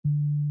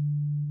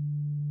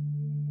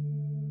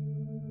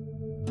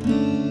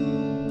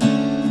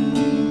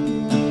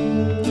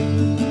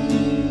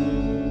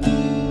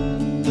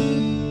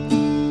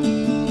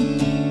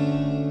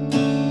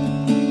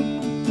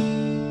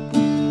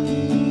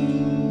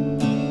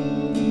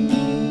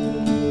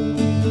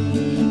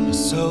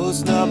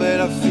was numb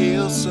and I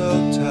feel so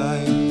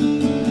tight,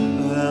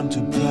 but I'm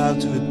too proud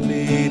to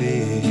admit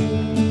it.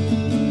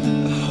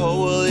 The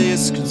whole world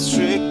is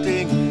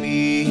constricting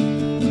me.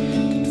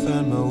 Can't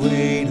find my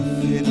way to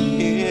fit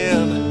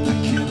in. I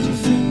can't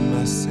defend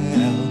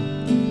myself.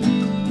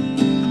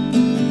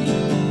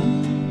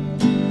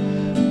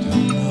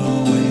 Don't know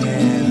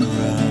where to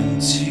run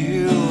to.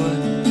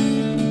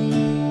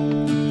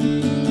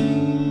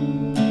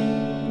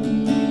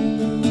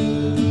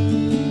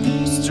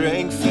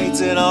 Strength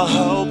fades and all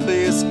hope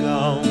is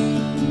gone,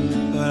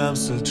 but I'm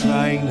still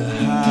trying to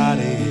hide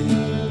it.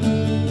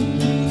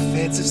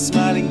 Offensive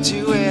smiling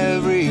to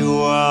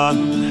everyone.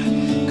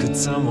 Could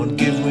someone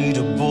give me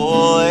the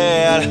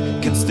bullet?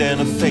 Can't stand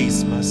to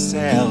face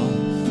myself.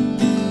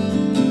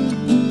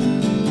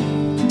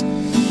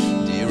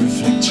 The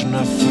reflection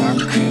I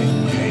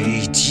fucking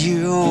hate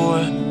you.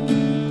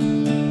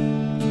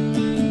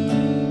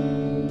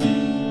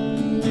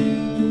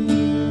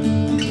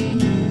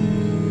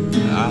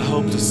 I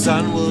hope the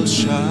sun will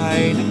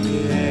shine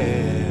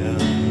again.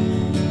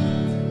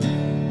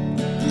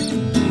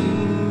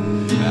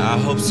 I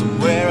hope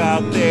somewhere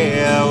out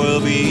there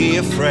will be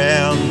a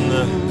friend.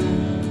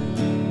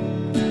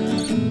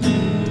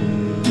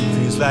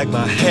 Feels like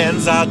my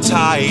hands are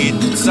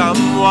tied.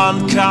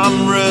 Someone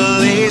come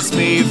release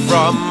me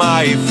from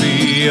my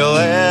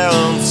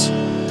feelings.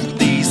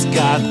 These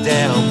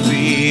goddamn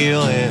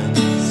feelings.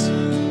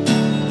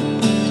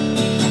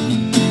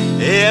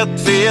 It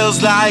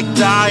feels like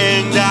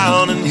dying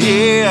down in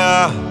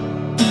here.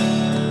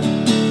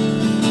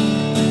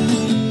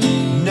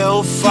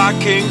 No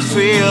fucking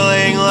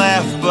feeling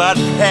left but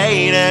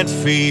pain and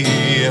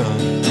fear.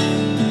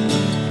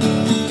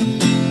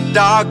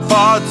 Dark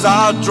thoughts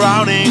are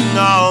drowning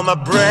all my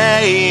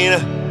brain.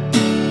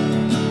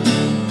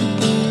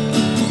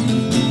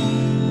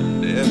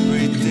 And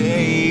every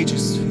day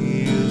just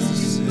feels the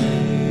same.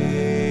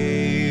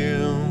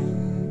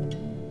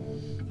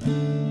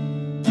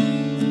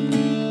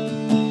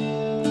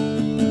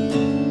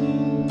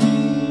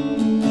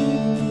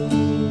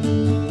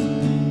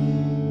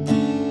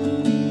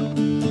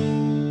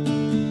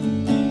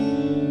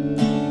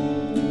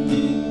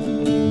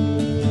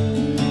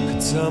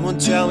 Someone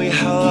tell me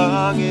how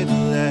long it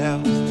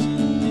lasts.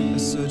 I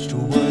search for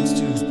words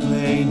to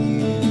explain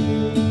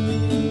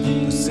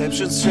you.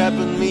 Perception's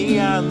trapping me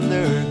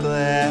under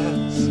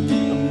glass.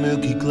 A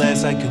milky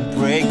glass I can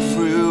break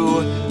through.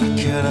 I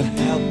cannot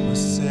help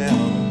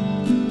myself.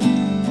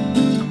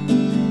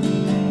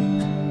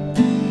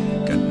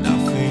 Got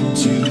nothing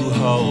to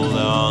hold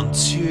on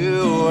to.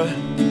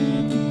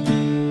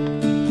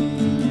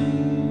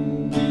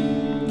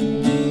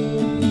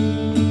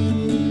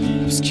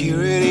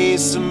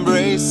 Obscurity's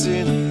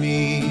embracing me.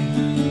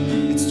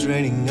 It's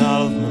draining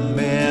all of my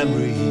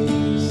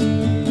memories.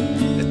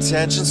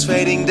 Attention's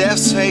fading,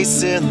 death's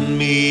facing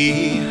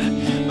me.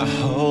 My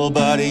whole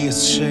body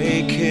is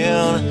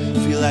shaking.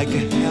 Feel like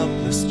a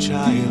helpless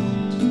child,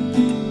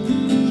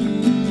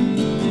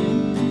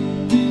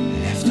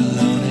 left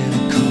alone in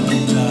a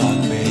cold dark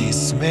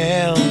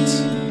basement.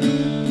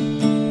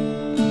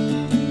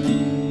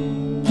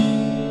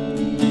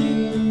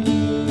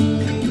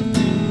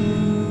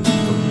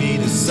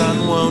 Sun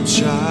won't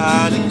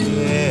shine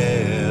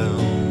again.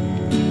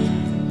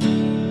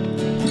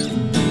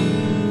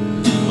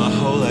 My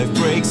whole life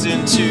breaks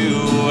into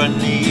I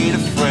need a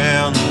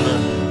friend.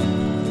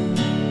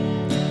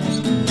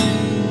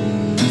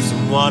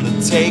 Someone to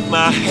take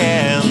my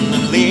hand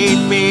and lead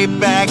me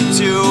back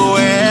to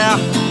where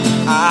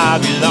I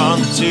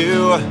belong to.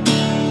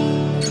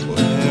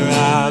 Where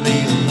I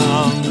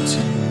belong to.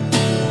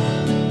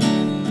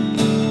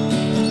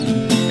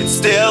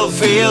 Still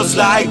feels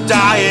like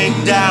dying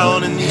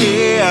down in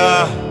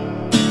here.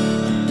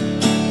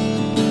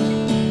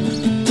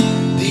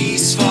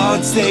 These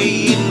thoughts, they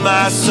eat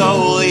my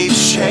soul, leave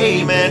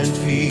shame and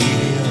fear.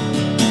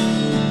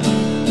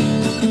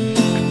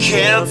 I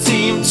can't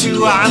seem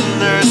to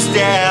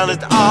understand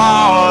it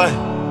all.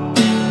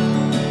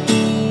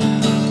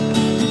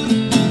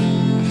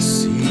 I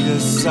see the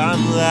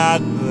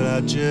sunlight, but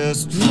I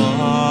just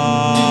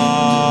fall.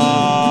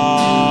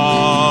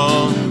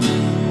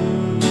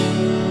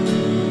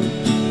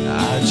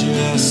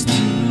 Just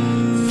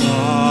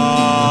fall.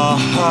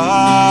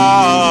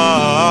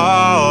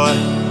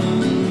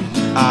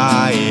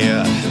 I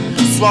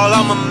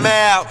swallow my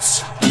melts.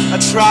 I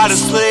try to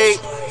sleep.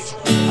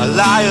 I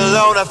lie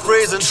alone, I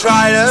freeze and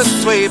try to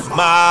sweep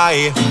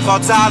my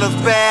thoughts out of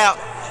bed.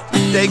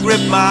 They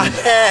grip my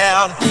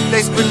hand,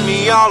 they spin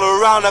me all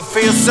around. I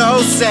feel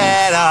so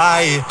sad.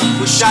 I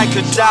wish I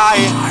could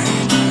die,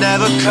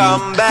 never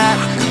come back.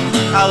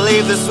 I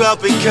leave this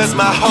world because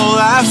my whole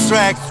life's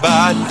wrecked,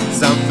 but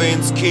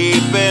something's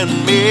keeping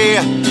me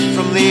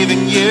from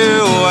leaving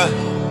you.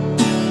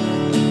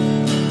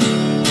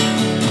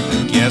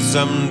 I guess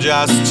I'm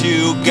just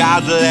too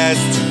godless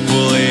to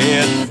pull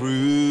it